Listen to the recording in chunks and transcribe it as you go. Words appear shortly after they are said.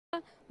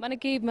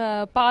మనకి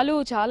పాలు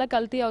చాలా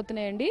కల్తీ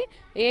అవుతున్నాయండి.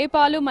 ఏ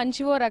పాలు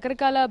మంచివో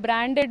రకరకాల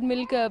బ్రాండెడ్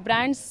మిల్క్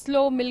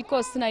బ్రాండ్స్లో మిల్క్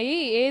వస్తున్నాయి.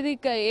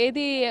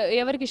 ఏది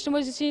ఎవరికి ఇష్టం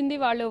వచ్చింది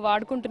వాళ్ళు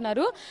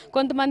వాడుకుంటున్నారు.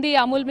 కొంతమంది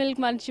అమూల్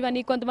మిల్క్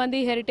మంచివని, కొంతమంది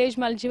హెరిటేజ్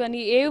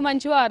మంచివని, ఏవి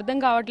మంచివో అర్థం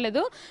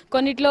కావట్లేదు.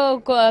 కొన్నిట్లో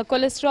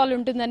కొలెస్ట్రాల్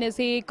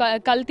ఉంటుందనేసి,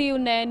 కల్తీ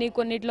ఉన్నాయని,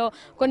 కొన్నిట్లో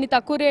కొన్ని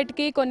తక్కువ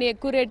రేటుకి కొన్ని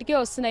ఎక్కువ రేటుకి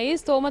వస్తున్నాయి.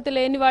 స్తోమత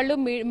లేని వాళ్ళు,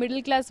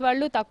 మిడిల్ క్లాస్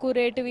వాళ్ళు తక్కువ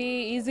రేటువి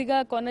ఈజీగా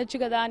కొనొచ్చు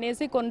కదా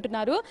అనేసి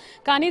కొంటున్నారు.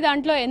 కానీ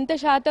దాంట్లో ఎంత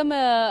శాతం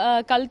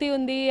కల్తీ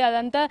ఉంది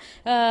అదంతా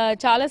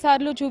చాలా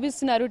సార్లు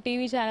చూపిస్తున్నారు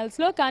టీవీ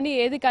ఛానల్స్లో. కానీ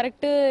ఏది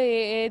కరెక్ట్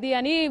ఏది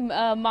అని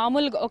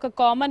మామూలు ఒక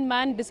common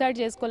man decide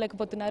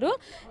చేసుకోలేకపోతున్నారు.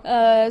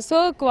 So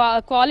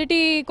quality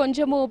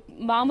కొంచెము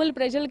మామూలు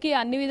ప్రజలకి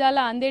అన్ని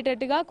విధాలా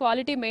అందేటట్టుగా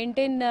క్వాలిటీ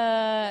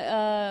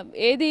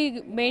ఏది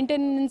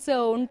మెయింటెనెన్స్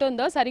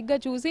ఉంటుందో సరిగ్గా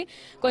చూసి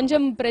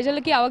కొంచెం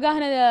ప్రజలకి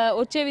అవగాహన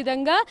వచ్చే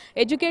విధంగా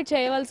ఎడ్యుకేట్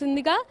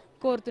చేయవలసిందిగా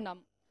కోరుతున్నాం.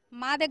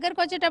 మా దగ్గరకు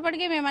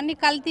వచ్చేటప్పటికి మేము అన్ని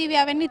కల్తీవి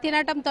అవన్నీ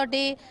తినటంతో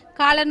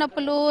కాళ్ళ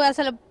నొప్పులు,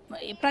 అసలు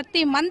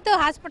ప్రతి మంత్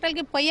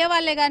హాస్పిటల్కి పోయే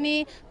వాళ్ళే కానీ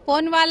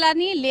పోని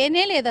వాళ్ళని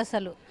లేనే లేదు.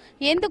 అసలు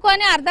ఎందుకు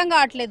అని అర్థం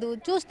కావట్లేదు.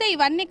 చూస్తే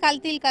ఇవన్నీ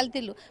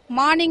కల్తీలు.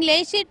 మార్నింగ్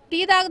లేచి టీ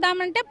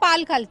తాగుదామంటే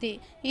పాలు కల్తీ,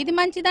 ఇది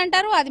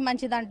మంచిదంటారు అది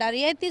మంచిదంటారు.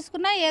 ఏది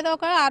తీసుకున్నా ఏదో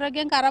ఒక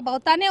ఆరోగ్యం ఖరాబ్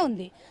అవుతానే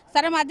ఉంది.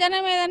 సరే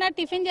మధ్యాహ్నం ఏదైనా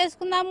టిఫిన్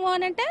చేసుకుందాము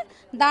అని అంటే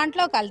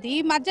దాంట్లో కల్తీ.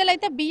 ఈ మధ్యలో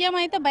అయితే బియ్యం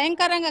అయితే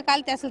భయంకరంగా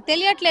కల్తీ, అసలు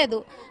తెలియట్లేదు.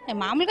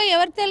 మామూలుగా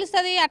ఎవరికి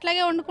తెలుస్తుంది,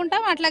 అట్లాగే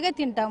వండుకుంటాము అట్లాగే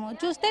తింటాము.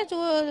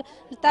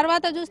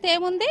 తర్వాత చూస్తే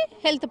ఏముంది,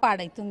 హెల్త్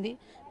పాడవుతుంది.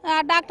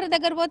 డాక్టర్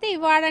దగ్గర పోతే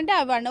ఇవి వాడంటే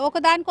అవి వాడండి, ఒక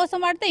దానికోసం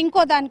వాడితే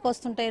ఇంకో దానికి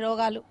వస్తుంటాయి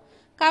రోగాలు.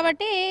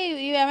 కాబట్టి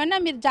ఇవేమైనా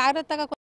మీరు జాగ్రత్తగా